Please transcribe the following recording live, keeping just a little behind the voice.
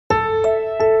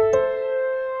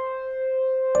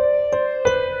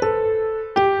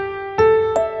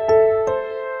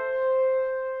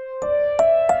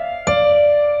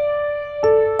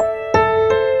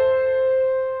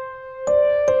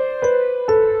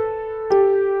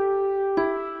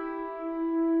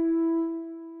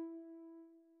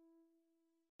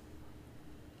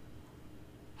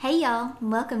Hey y'all,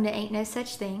 and welcome to Ain't No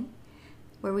Such Thing,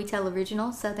 where we tell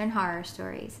original Southern horror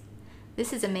stories.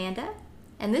 This is Amanda,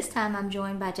 and this time I'm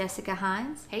joined by Jessica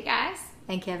Hines. Hey guys.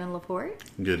 And Kevin Laporte.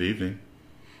 Good evening.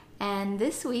 And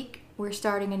this week we're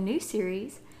starting a new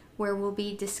series where we'll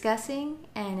be discussing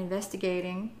and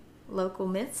investigating local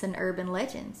myths and urban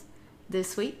legends.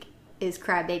 This week is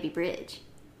Crybaby Bridge.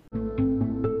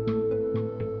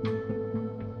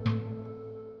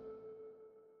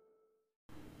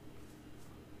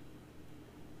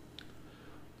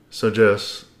 So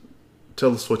Jess,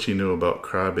 tell us what you knew about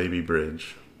Crybaby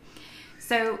Bridge.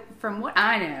 So from what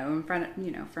I know,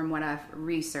 from what I've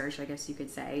researched, I guess you could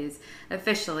say, is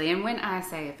officially, and when I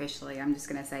say officially, I'm just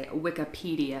going to say a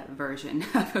Wikipedia version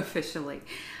of officially.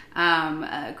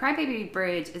 Crybaby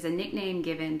Bridge is a nickname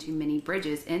given to many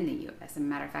bridges in the U.S. As a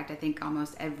matter of fact, I think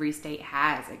almost every state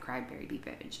has a Crybaby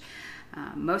Bridge.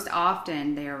 Most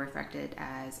often, they are reflected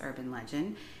as urban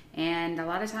legend. And a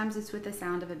lot of times it's with the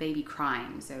sound of a baby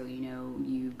crying. So,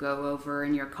 you go over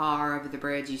in your car over the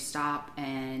bridge, you stop,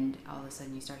 and all of a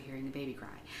sudden you start hearing the baby cry.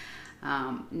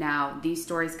 Now, these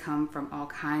stories come from all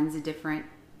kinds of different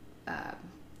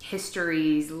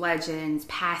histories, legends,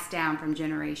 passed down from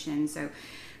generations. So,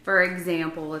 for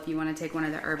example, if you want to take one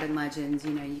of the urban legends,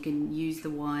 you can use the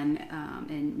one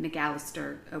in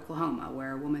McAlester, Oklahoma,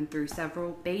 where a woman threw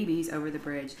several babies over the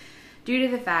bridge due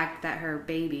to the fact that her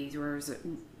babies were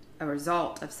a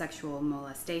result of sexual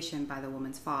molestation by the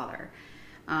woman's father.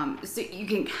 So you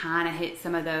can kind of hit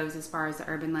some of those as far as the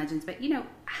urban legends, but I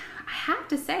have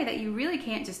to say that you really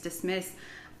can't just dismiss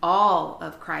all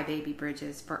of Crybaby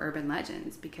Bridges for urban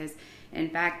legends, because in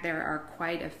fact there are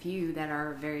quite a few that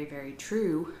are very, very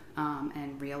true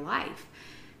and real life.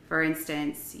 For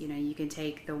instance, you can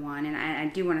take the one, and I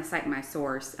do want to cite my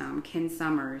source. Ken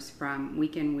Summers from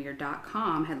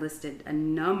weekendweird.com had listed a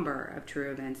number of true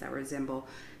events that resemble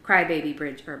Crybaby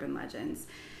Bridge urban legends.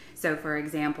 So, for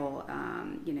example,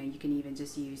 you can even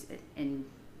just use it in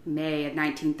May of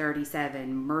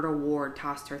 1937, Myrtle Ward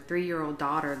tossed her 3-year-old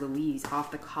daughter, Louise,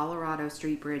 off the Colorado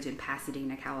Street Bridge in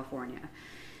Pasadena, California.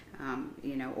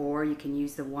 Or you can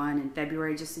use the one in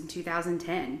February just in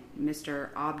 2010. Mr.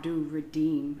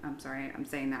 Abdur-Rahim, I'm sorry, I'm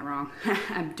saying that wrong,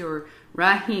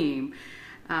 Abdur-Rahim,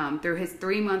 threw his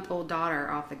 3-month-old daughter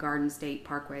off the Garden State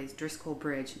Parkway's Driscoll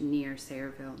Bridge near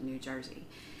Sayreville, New Jersey.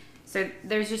 So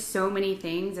there's just so many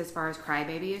things as far as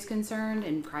Crybaby is concerned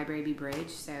and Crybaby Bridge.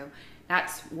 So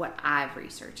that's what I've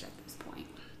researched at this point.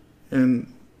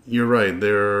 And you're right,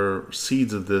 there are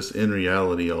seeds of this in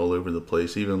reality all over the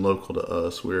place, even local to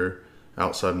us. We're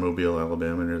outside Mobile,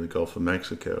 Alabama, near the Gulf of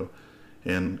Mexico.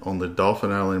 And on the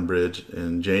Dauphin Island Bridge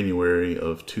in January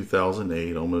of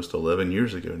 2008, almost 11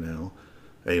 years ago now,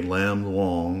 a Lam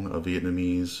Luong, a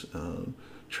Vietnamese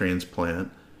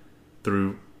transplant,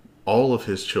 threw all of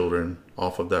his children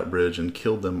off of that bridge and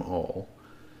killed them all.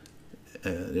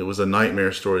 And it was a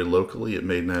nightmare story locally. It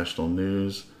made national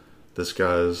news. This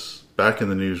guy's back in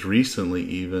the news recently,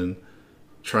 even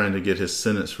trying to get his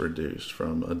sentence reduced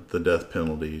from the death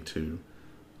penalty to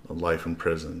a life in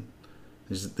prison.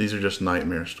 These are just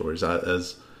nightmare stories.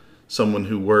 As someone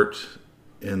who worked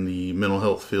in the mental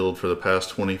health field for the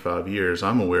past 25 years,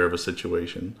 I'm aware of a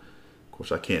situation, of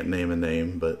course I can't name a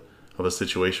name, but of a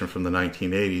situation from the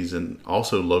 1980s and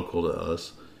also local to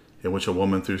us, in which a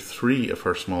woman threw 3 of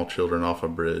her small children off a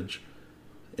bridge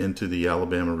into the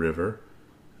Alabama River,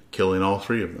 killing all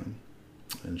 3 of them.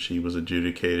 And she was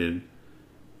adjudicated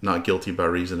not guilty by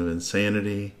reason of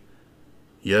insanity.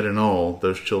 Yet in all,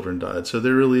 those children died. So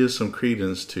there really is some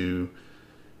credence to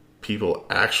people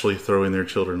actually throwing their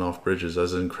children off bridges.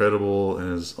 As incredible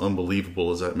and as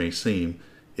unbelievable as that may seem,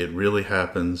 it really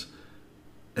happens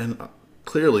and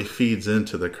clearly feeds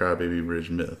into the Crybaby Bridge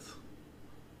myth.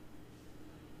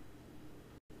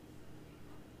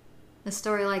 A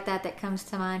story like that comes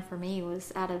to mind for me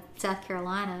was out of South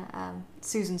Carolina,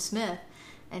 Susan Smith,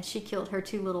 and she killed her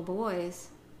 2 little boys,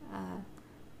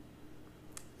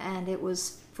 and it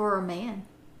was for a man.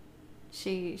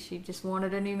 She just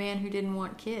wanted a new man who didn't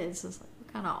want kids. It's like,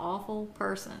 what kind of awful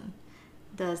person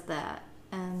does that?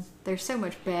 And there's so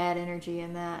much bad energy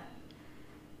in that.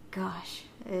 Gosh,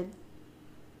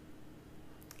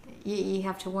 you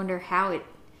have to wonder how it,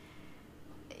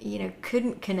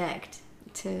 couldn't connect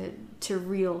to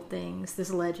real things, this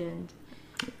legend.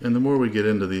 And the more we get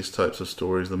into these types of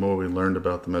stories, the more we learned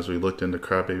about them as we looked into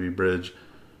Crybaby Bridge.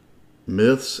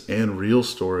 Myths and real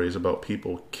stories about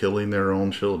people killing their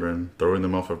own children, throwing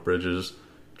them off of bridges,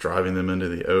 driving them into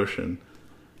the ocean.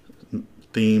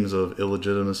 Themes of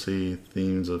illegitimacy,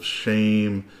 themes of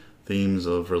shame, themes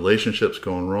of relationships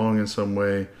going wrong in some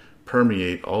way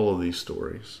permeate all of these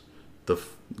stories.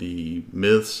 The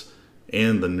myths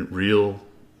and the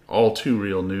all too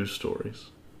real news stories.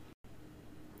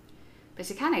 But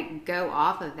to kind of go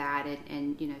off of that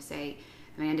and say,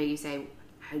 Amanda, you say,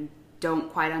 I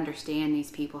don't quite understand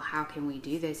these people. How can we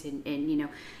do this? And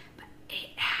but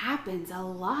it happens a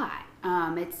lot.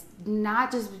 It's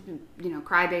not just,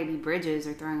 crybaby bridges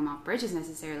or throwing them off bridges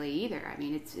necessarily either. I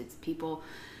mean, it's people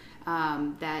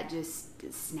that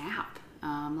just snap.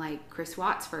 Like Chris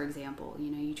Watts, for example.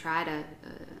 You try to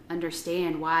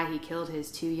understand why he killed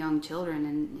his 2 young children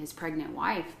and his pregnant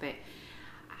wife, but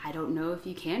I don't know if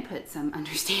you can put some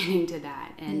understanding to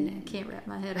that. And I can't wrap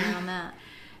my head around that.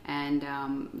 And,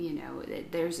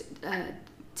 there's a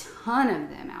ton of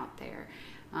them out there.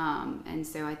 And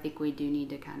so I think we do need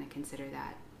to kind of consider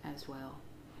that as well.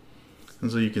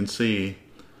 And so you can see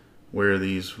where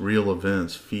these real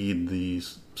events feed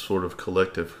these sort of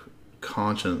collective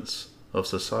conscience of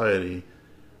society,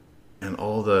 and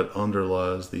all that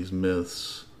underlies these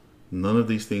myths. None of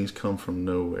these things come from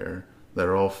nowhere.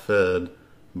 They're all fed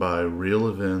by real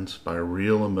events, by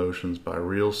real emotions, by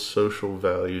real social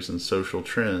values and social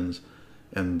trends,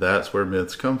 and that's where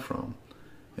myths come from.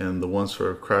 And the ones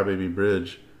for Crybaby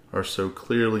Bridge are so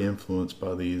clearly influenced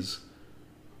by these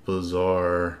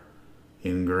bizarre,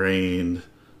 ingrained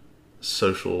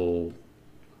social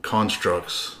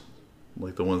constructs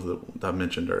like the ones that I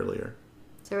mentioned earlier.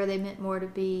 So are they meant more to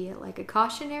be like a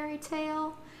cautionary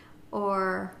tale,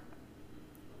 or?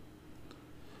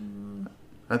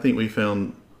 I think we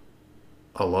found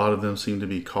a lot of them seem to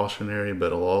be cautionary,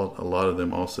 but a lot of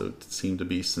them also seem to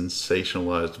be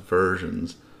sensationalized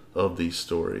versions of these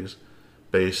stories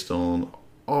based on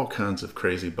all kinds of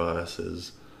crazy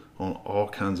biases, on all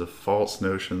kinds of false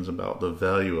notions about the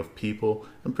value of people,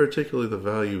 and particularly the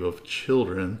value of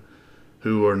children,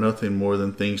 who are nothing more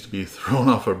than things to be thrown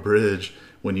off a bridge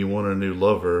when you want a new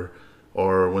lover,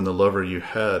 or when the lover you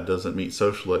had doesn't meet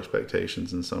social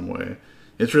expectations in some way.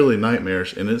 It's really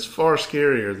nightmarish, and it's far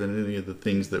scarier than any of the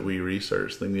things that we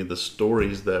researched, any of the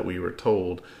stories that we were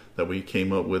told, that we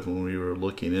came up with when we were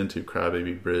looking into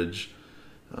Crybaby Bridge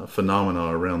phenomena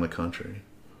around the country.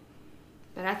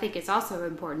 But I think it's also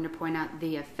important to point out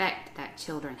the effect that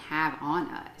children have on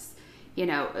us.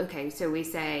 Okay, so we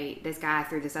say this guy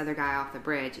threw this other guy off the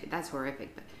bridge. That's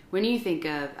horrific. But when you think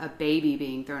of a baby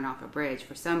being thrown off a bridge,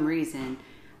 for some reason,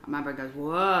 my brain goes,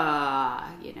 whoa,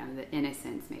 the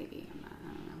innocence maybe.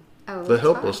 I don't know. The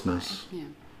helplessness. Yeah.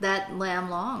 That Lamb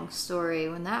Long story,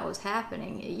 when that was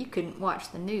happening, you couldn't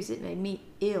watch the news. It made me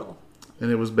ill. And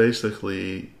it was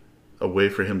basically a way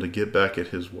for him to get back at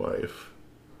his wife.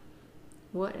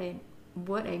 What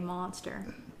a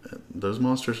monster. Those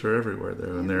monsters are everywhere,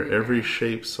 though, and they're every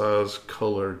shape, size,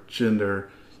 color,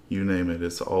 gender, you name it.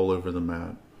 It's all over the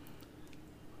map.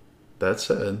 That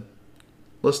said,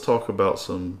 let's talk about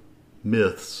some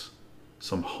myths,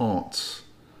 some haunts,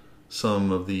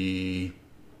 some of the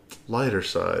lighter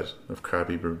side of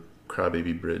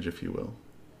Crybaby Bridge, if you will.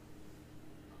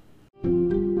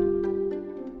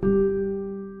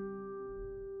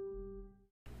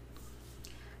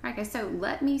 All right, guys, so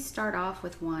let me start off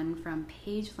with one from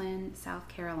Pageland, South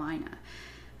Carolina.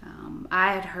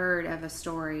 I had heard of a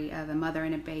story of a mother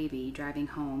and a baby driving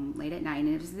home late at night,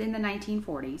 and it was in the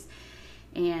 1940s.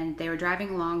 And they were driving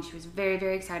along. She was very,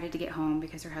 very excited to get home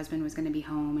because her husband was going to be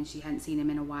home, and she hadn't seen him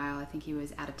in a while. I think he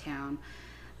was out of town.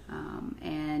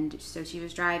 And so she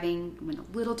was driving, went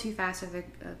a little too fast of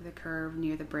the curve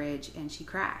near the bridge, and she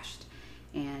crashed.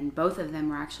 And both of them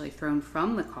were actually thrown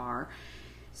from the car.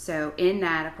 So in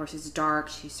that, of course, it's dark.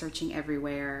 She's searching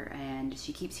everywhere, and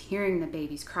she keeps hearing the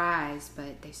baby's cries,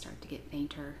 but they start to get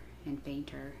fainter and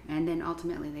fainter. And then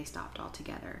ultimately they stopped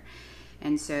altogether.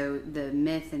 And so the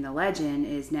myth and the legend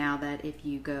is now that if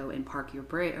you go and park your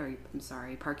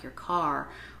car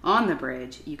on the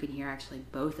bridge, you can hear actually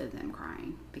both of them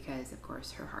crying because, of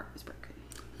course, her heart was broken.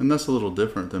 And that's a little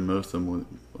different than most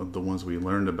of the ones we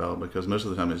learned about, because most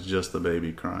of the time it's just the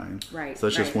baby crying. Right. So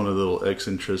that's just one of the little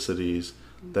eccentricities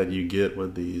that you get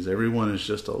with these. Everyone is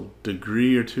just a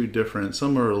degree or two different.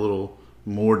 Some are a little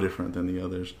more different than the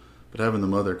others, but having the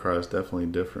mother cry is definitely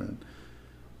different.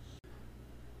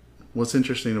 What's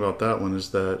interesting about that one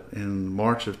is that in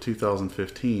March of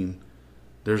 2015,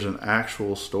 there's an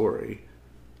actual story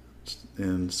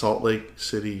in Salt Lake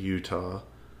City, Utah,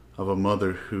 of a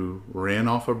mother who ran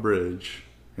off a bridge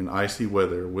in icy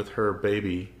weather with her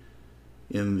baby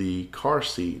in the car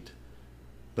seat.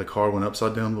 The car went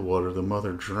upside down in the water. The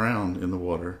mother drowned in the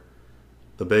water.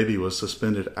 The baby was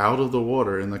suspended out of the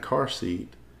water in the car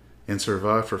seat and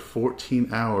survived for 14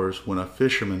 hours when a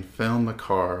fisherman found the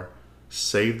car,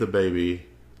 saved the baby,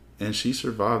 and she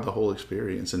survived the whole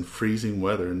experience in freezing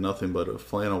weather in nothing but a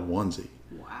flannel onesie.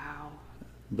 Wow.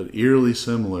 but eerily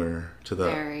similar to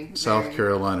that Very, South very.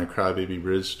 Carolina Crybaby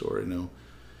Bridge story.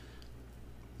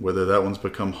 Whether that one's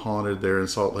become haunted there in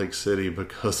Salt Lake City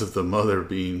because of the mother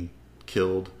being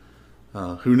killed,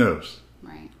 who knows?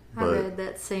 Right. I read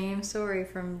that same story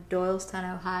from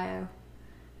Doylestown, Ohio,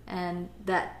 and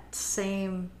that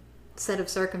same set of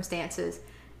circumstances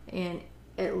in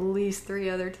at least 3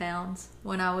 other towns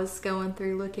when I was going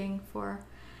through looking for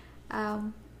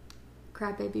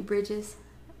crybaby bridges.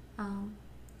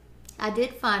 I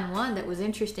did find one that was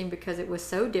interesting because it was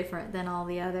so different than all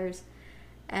the others.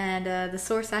 And the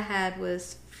source I had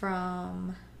was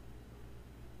from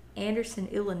Anderson,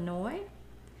 Illinois.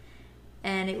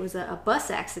 And it was a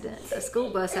bus accident, a school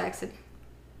bus accident.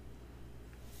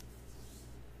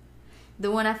 The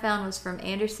one I found was from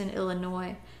Anderson,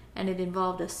 Illinois. And it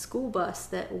involved a school bus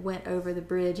that went over the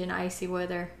bridge in icy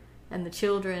weather. And the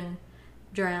children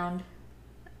drowned.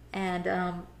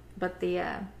 And but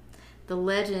the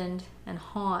legend and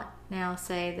haunt now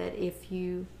say that if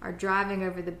you are driving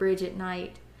over the bridge at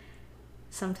night,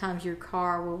 sometimes your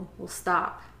car will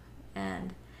stop,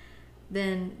 and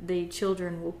then the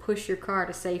children will push your car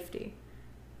to safety.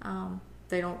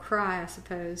 They don't cry, I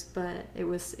suppose, but it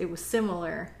was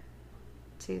similar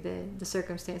to the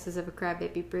circumstances of a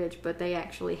crybaby bridge, but they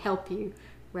actually help you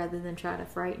rather than try to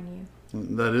frighten you.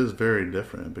 That is very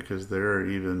different, because there are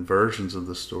even versions of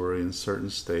the story in certain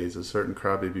states at certain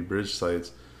crybaby bridge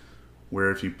sites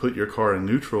where if you put your car in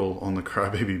neutral on the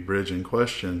crybaby bridge in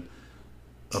question,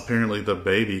 apparently the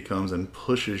baby comes and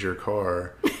pushes your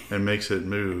car and makes it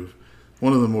move.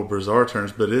 One of the more bizarre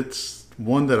terms, but it's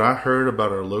one that I heard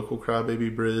about our local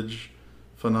crybaby bridge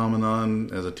phenomenon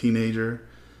as a teenager.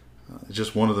 It's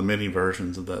just one of the many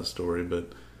versions of that story,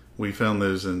 but we found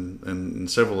those in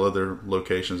several other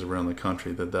locations around the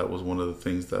country that was one of the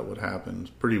things that would happen. It's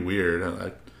pretty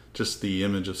weird. Just the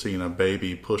image of seeing a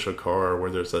baby push a car,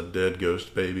 whether it's a dead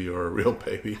ghost baby or a real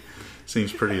baby,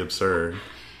 seems pretty absurd.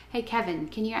 Hey, Kevin,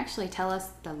 can you actually tell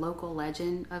us the local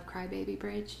legend of Crybaby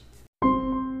Bridge?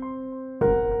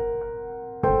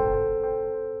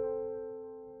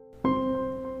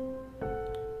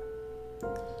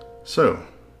 So,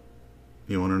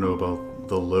 you want to know about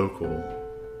the local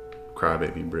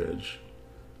Crybaby Bridge?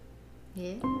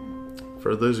 Yeah.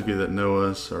 For those of you that know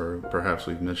us, or perhaps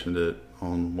we've mentioned it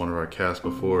on one of our casts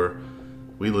before,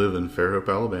 we live in Fairhope,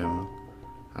 Alabama.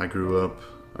 I grew up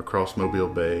across Mobile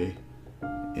Bay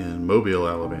in Mobile,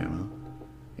 Alabama.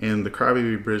 And the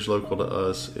Crybaby Bridge local to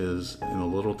us is in a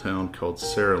little town called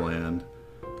Saraland,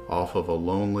 off of a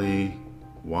lonely,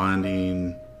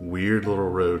 winding, weird little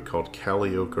road called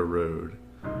Callioca Road.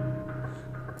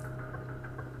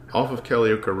 Off of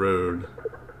Callioca Road,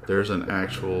 there's an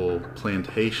actual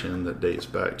plantation that dates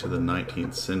back to the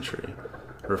 19th century,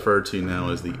 referred to now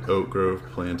as the Oak Grove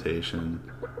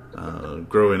Plantation.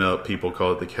 Growing up, people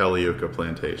call it the Callioca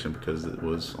Plantation because it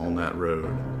was on that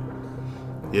road.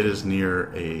 It is near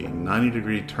a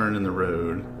 90-degree turn in the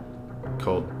road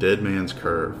called Dead Man's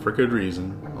Curve, for good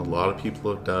reason. A lot of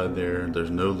people have died there. There's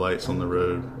no lights on the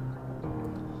road.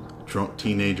 Drunk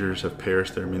teenagers have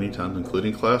perished there many times,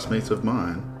 including classmates of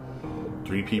mine.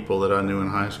 3 people that I knew in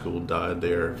high school died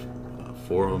there.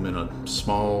 4 of them in a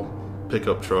small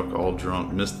pickup truck, all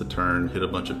drunk, missed the turn, hit a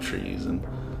bunch of trees, and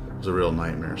it was a real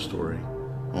nightmare story.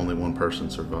 Only one person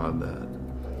survived that.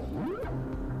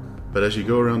 But as you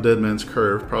go around Dead Man's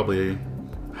Curve, probably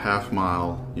a half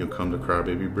mile, you'll come to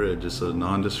Crybaby Bridge. It's a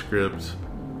nondescript,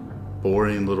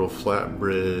 boring little flat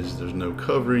bridge. There's no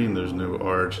covering, there's no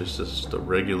arch. It's just a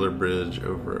regular bridge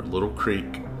over a little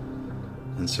creek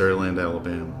in Saraland,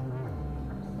 Alabama.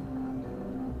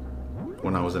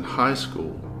 When I was in high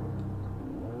school,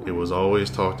 it was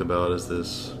always talked about as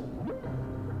this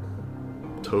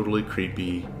totally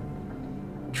creepy,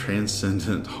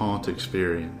 transcendent haunt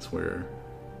experience where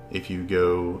if you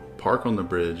go park on the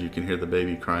bridge, you can hear the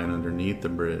baby crying underneath the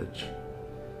bridge.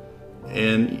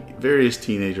 And various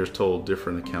teenagers told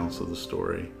different accounts of the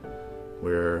story,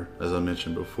 where, as I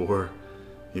mentioned before,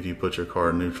 if you put your car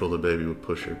in neutral, the baby would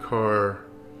push your car.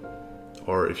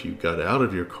 Or if you got out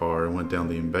of your car and went down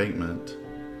the embankment,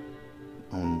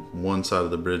 on one side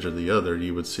of the bridge or the other,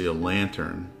 you would see a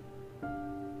lantern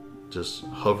just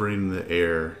hovering in the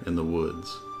air in the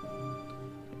woods.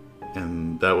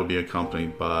 And that would be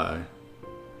accompanied by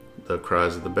the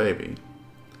cries of the baby.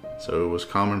 So it was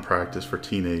common practice for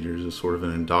teenagers as sort of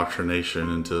an indoctrination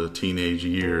into teenage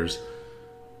years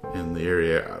in the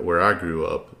area where I grew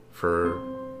up, for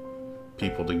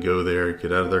people to go there,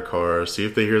 get out of their cars, see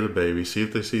if they hear the baby, see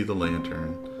if they see the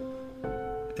lantern.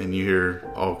 And you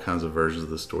hear all kinds of versions of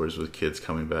the stories with kids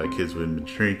coming back, kids who had been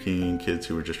drinking, kids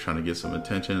who were just trying to get some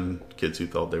attention, kids who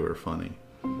thought they were funny.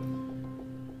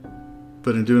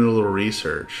 But in doing a little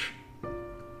research,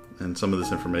 and some of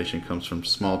this information comes from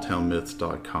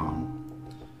smalltownmyths.com,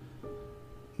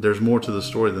 there's more to the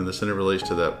story than this, and it relates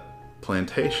to that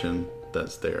plantation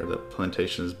that's there. That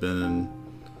plantation has been in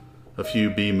a few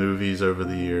B movies over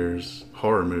the years,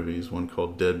 horror movies, one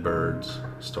called Dead Birds,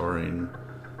 starring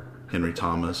Henry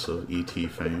Thomas of E.T.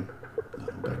 fame,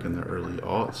 back in the early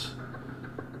aughts.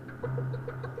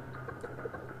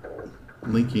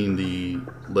 Linking the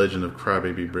legend of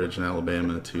Crybaby Bridge in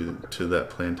Alabama to that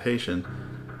plantation,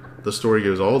 the story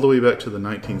goes all the way back to the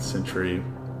 19th century,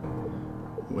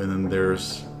 when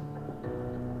there's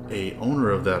a owner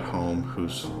of that home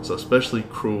who's an especially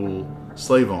cruel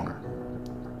slave owner.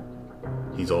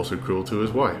 He's also cruel to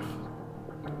his wife.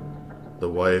 The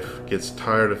wife gets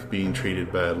tired of being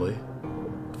treated badly,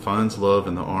 finds love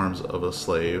in the arms of a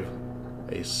slave,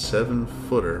 a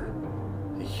 7-footer,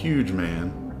 a huge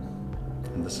man.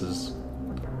 And this is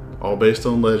all based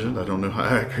on legend. I don't know how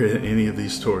accurate any of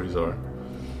these stories are.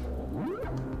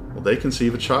 Well, they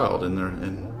conceive a child in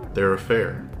their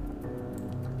affair.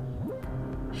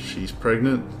 She's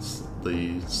pregnant.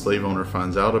 The slave owner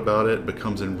finds out about it,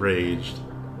 becomes enraged,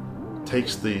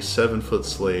 takes the 7-foot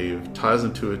slave, ties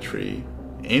him to a tree,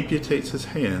 amputates his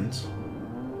hands.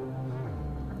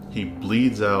 He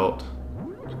bleeds out,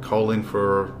 calling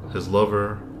for his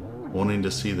lover, wanting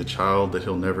to see the child that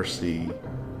he'll never see.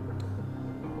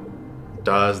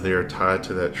 Dies there tied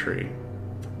to that tree.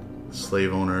 The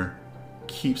slave owner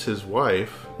keeps his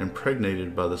wife,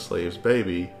 impregnated by the slave's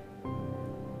baby,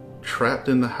 trapped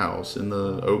in the house in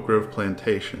the Oak Grove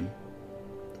plantation,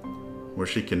 where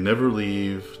she can never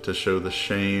leave, to show the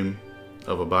shame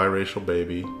of a biracial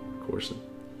baby. Of course,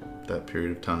 at that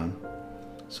period of time,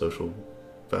 social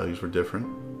values were different.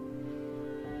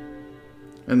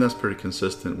 And that's pretty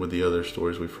consistent with the other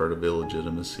stories we've heard of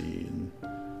illegitimacy and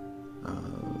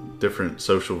different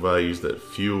social values that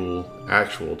fuel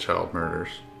actual child murders.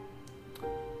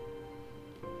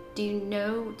 Do you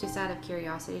know, just out of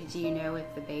curiosity, do you know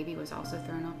if the baby was also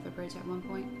thrown off the bridge at one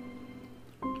point?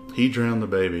 He drowned the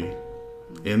baby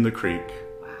in the creek.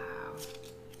 Wow.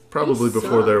 Probably He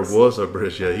before there sucks. was a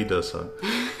bridge. Yeah, he does suck.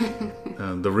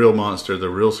 The real monster, the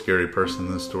real scary person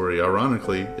in this story,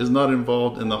 ironically, is not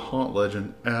involved in the haunt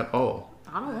legend at all.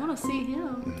 I don't want to see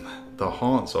him. The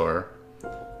haunts are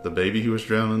the baby who was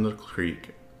drowned in the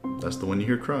creek. That's the one you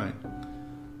hear crying.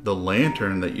 The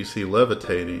lantern that you see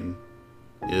levitating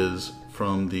is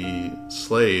from the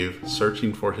slave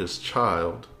searching for his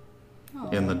child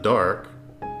in the dark.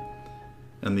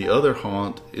 And the other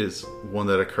haunt is one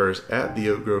that occurs at the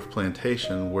Oak Grove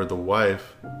plantation, where the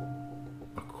wife,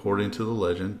 according to the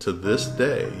legend, to this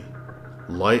day,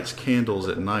 lights candles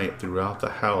at night throughout the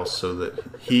house so that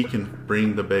he can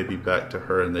bring the baby back to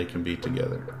her and they can be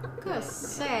together. That's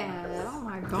sad. Oh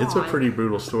my god. It's a pretty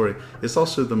brutal story. It's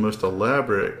also the most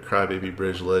elaborate Crybaby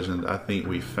Bridge legend I think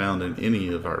we found in any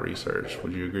of our research.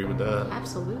 Would you agree with that?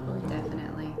 Absolutely.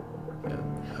 Definitely.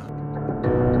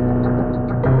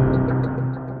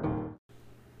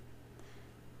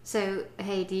 So,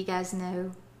 hey, do you guys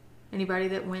know anybody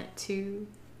that went to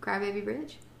Crybaby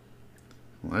Bridge?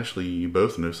 Well, actually, you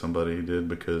both know somebody who did,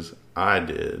 because I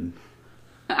did.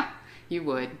 You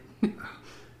would.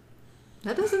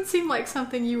 That doesn't seem like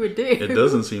something you would do. It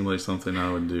doesn't seem like something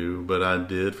I would do, but I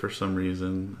did for some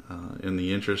reason, in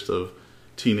the interest of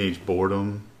teenage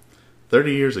boredom.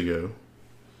 30 years ago,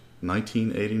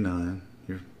 1989.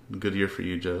 Good year for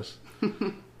you, Jess.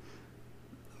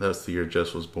 That's the year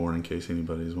Jess was born, in case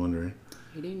anybody's wondering.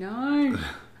 89.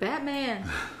 Batman.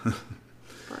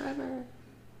 Forever.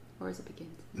 Or as it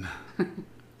begins.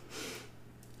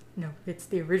 No, it's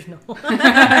the original.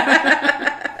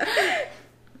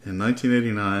 In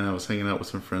 1989, I was hanging out with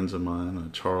some friends of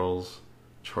mine, Charles,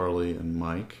 Charlie, and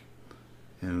Mike.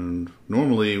 And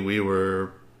normally we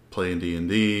were playing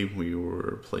D&D, we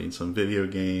were playing some video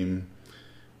game,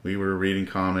 we were reading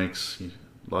comics,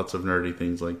 lots of nerdy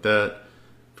things like that.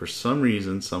 For some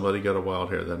reason, somebody got a wild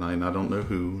hair that night, and I don't know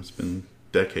who, it's been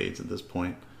decades at this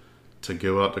point, to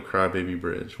go out to Crybaby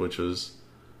Bridge, which was,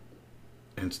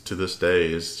 and to this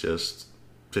day, is just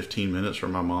 15 minutes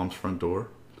from my mom's front door.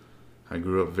 I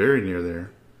grew up very near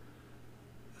there.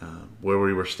 Where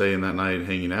we were staying that night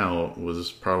hanging out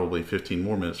was probably 15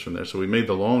 more minutes from there. So we made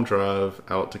the long drive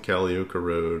out to Calioka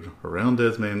Road, around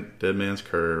Dead Man's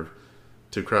Curve,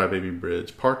 to Crybaby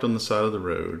Bridge, parked on the side of the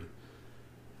road.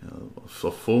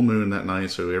 A full moon that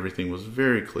night, so everything was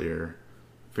very clear,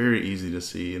 very easy to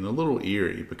see, and a little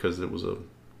eerie because it was a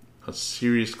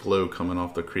serious glow coming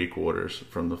off the creek waters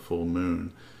from the full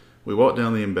moon. We walked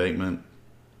down the embankment,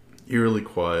 eerily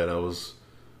quiet. I was,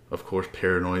 of course,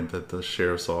 paranoid that the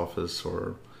sheriff's office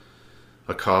or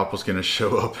a cop was going to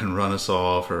show up and run us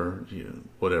off or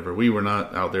whatever. We were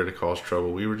not out there to cause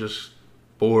trouble. We were just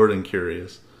bored and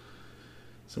curious.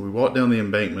 So we walked down the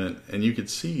embankment, and you could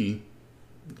see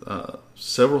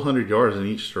several hundred yards in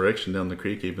each direction down the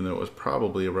creek, even though it was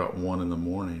probably about 1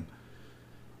 a.m.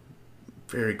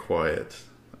 Very quiet.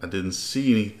 I didn't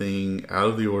see anything out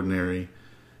of the ordinary.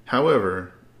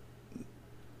 However,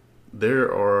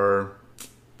 there are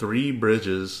 3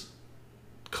 bridges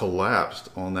collapsed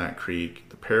on that creek,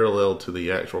 parallel to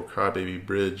the actual Crybaby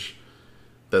Bridge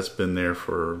that's been there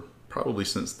for probably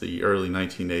since the early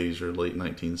 1980s or late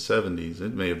 1970s.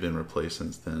 It may have been replaced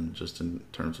since then, just in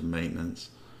terms of maintenance.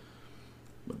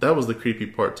 But that was the creepy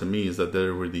part to me, is that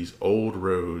there were these old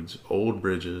roads, old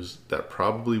bridges that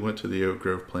probably went to the Oak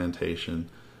Grove plantation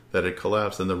that had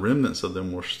collapsed, and the remnants of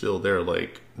them were still there,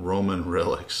 like Roman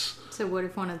relics. So what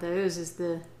if one of those is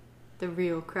the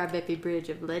real Crybaby Bridge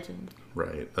of legend?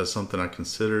 Right. That's something I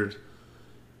considered.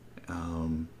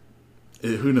 Who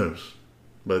knows?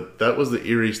 But that was the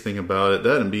eeriest thing about it.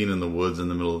 That and being in the woods in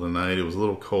the middle of the night. It was a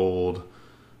little cold.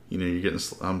 You're getting.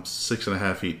 I'm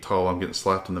 6.5 feet tall. I'm getting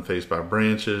slapped in the face by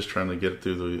branches, trying to get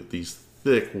through these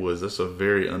thick woods. That's a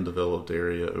very undeveloped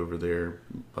area over there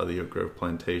by the Oak Grove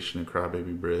Plantation and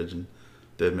Crybaby Bridge and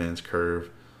Dead Man's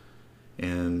Curve.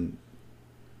 And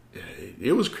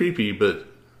it was creepy, but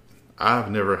I've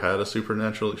never had a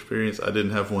supernatural experience. I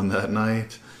didn't have one that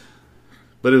night.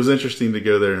 But it was interesting to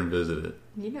go there and visit it.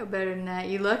 You know better than that.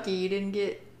 You're lucky you didn't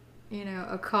get,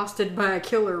 accosted by a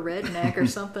killer redneck or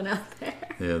something out there.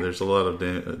 Yeah, there's a lot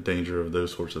of danger of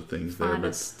those sorts of things there. Find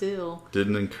us still.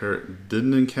 Didn't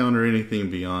encounter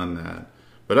anything beyond that.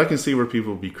 But I can see where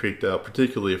people would be creeped out,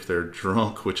 particularly if they're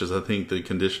drunk, which is, I think, the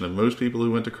condition of most people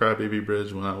who went to Crybaby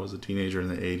Bridge when I was a teenager in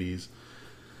the 80s.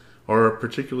 Or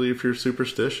particularly if you're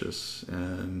superstitious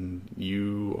and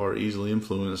you are easily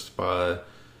influenced by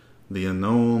the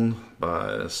unknown,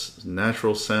 by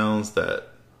natural sounds that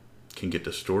can get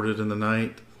distorted in the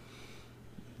night,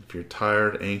 if you're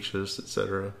tired, anxious,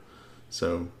 etc.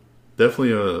 So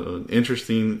definitely an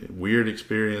interesting, weird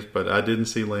experience, but I didn't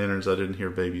see lanterns. I didn't hear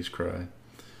babies cry.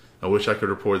 I wish I could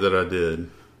report that I did,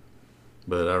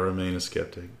 but I remain a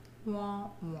skeptic. Wah,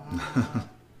 wah.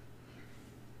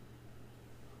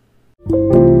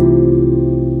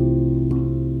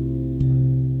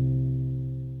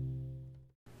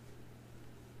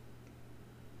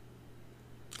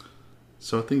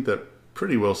 So I think that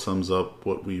pretty well sums up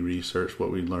what we researched,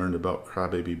 what we learned about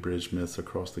Crybaby Bridge myths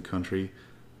across the country.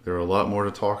 There are a lot more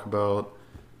to talk about,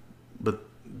 but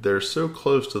they're so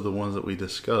close to the ones that we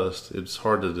discussed, it's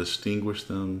hard to distinguish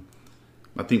them.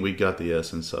 I think we got the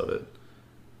essence of it.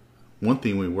 One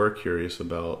thing we were curious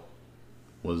about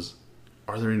was,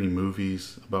 are there any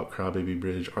movies about Crybaby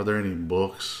Bridge? Are there any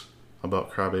books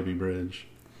about Crybaby Bridge?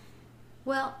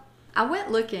 Well, I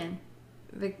went looking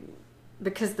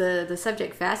because the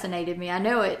subject fascinated me. I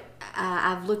know it.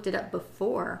 I've looked it up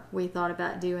before we thought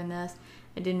about doing this.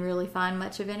 I didn't really find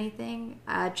much of anything.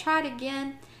 I tried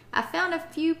again. I found a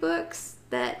few books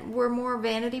that were more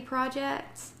vanity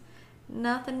projects.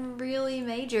 Nothing really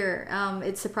major.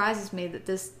 It surprises me that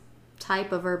this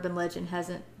type of urban legend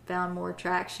hasn't found more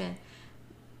traction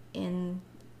in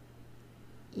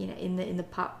the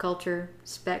pop culture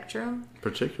spectrum.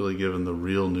 Particularly given the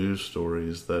real news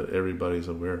stories that everybody's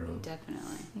aware of.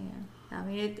 Definitely. Yeah. I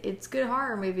mean, it's good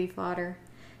horror movie fodder.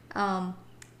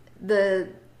 The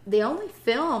only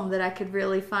film that I could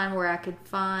really find where I could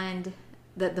find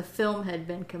that the film had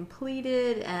been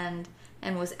completed and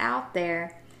was out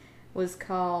there was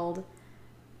called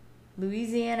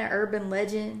Louisiana Urban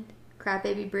Legend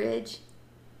Crybaby Bridge.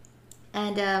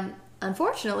 And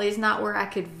unfortunately, it's not where I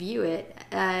could view it.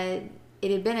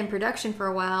 It had been in production for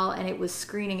a while, and it was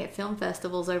screening at film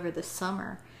festivals over the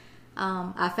summer.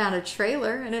 I found a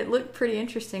trailer, and it looked pretty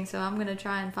interesting, so I'm going to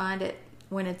try and find it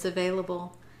when it's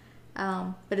available.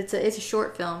 But it's a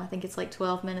short film. I think it's like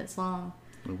 12 minutes long.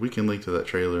 We can link to that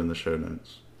trailer in the show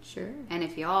notes. Sure. And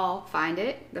if y'all find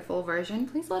it, the full version,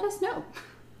 please let us know.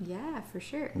 Yeah, for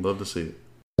sure. I'd love to see it.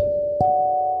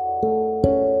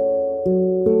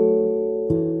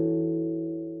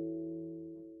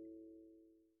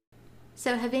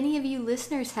 So have any of you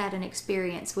listeners had an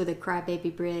experience with a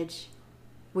Crybaby Bridge?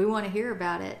 We want to hear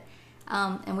about it.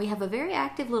 And we have a very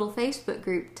active little Facebook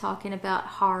group talking about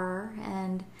horror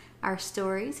and our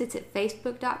stories. It's at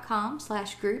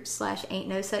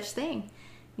facebook.com/groups/ain't-no-such-thing.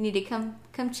 You need to come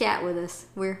chat with us.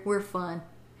 We're fun.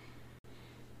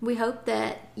 We hope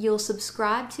that you'll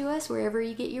subscribe to us wherever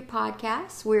you get your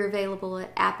podcasts. We're available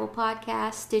at Apple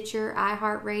Podcasts, Stitcher,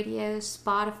 iHeartRadio,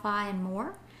 Spotify, and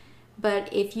more.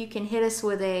 But if you can hit us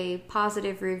with a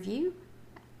positive review,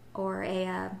 or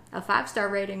a 5-star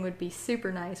rating would be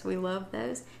super nice. We love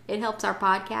those. It helps our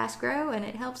podcast grow, and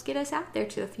it helps get us out there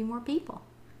to a few more people.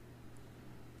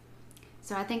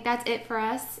 So I think that's it for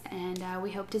us, and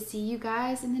we hope to see you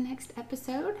guys in the next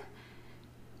episode.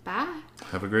 Bye.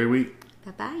 Have a great week.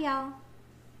 Bye-bye, y'all.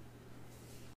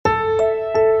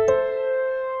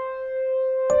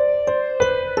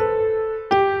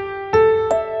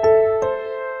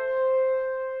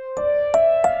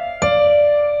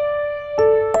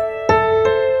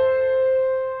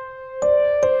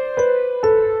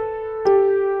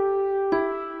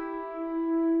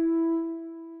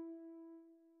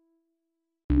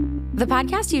 The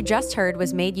podcast you just heard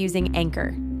was made using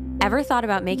Anchor. Ever thought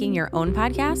about making your own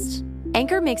podcast?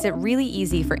 Anchor makes it really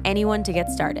easy for anyone to get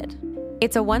started.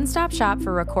 It's a one-stop shop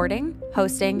for recording,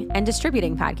 hosting, and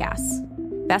distributing podcasts.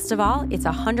 Best of all, it's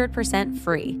 100%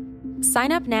 free.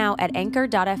 Sign up now at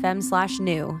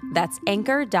anchor.fm/new. That's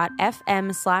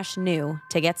anchor.fm/new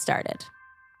to get started.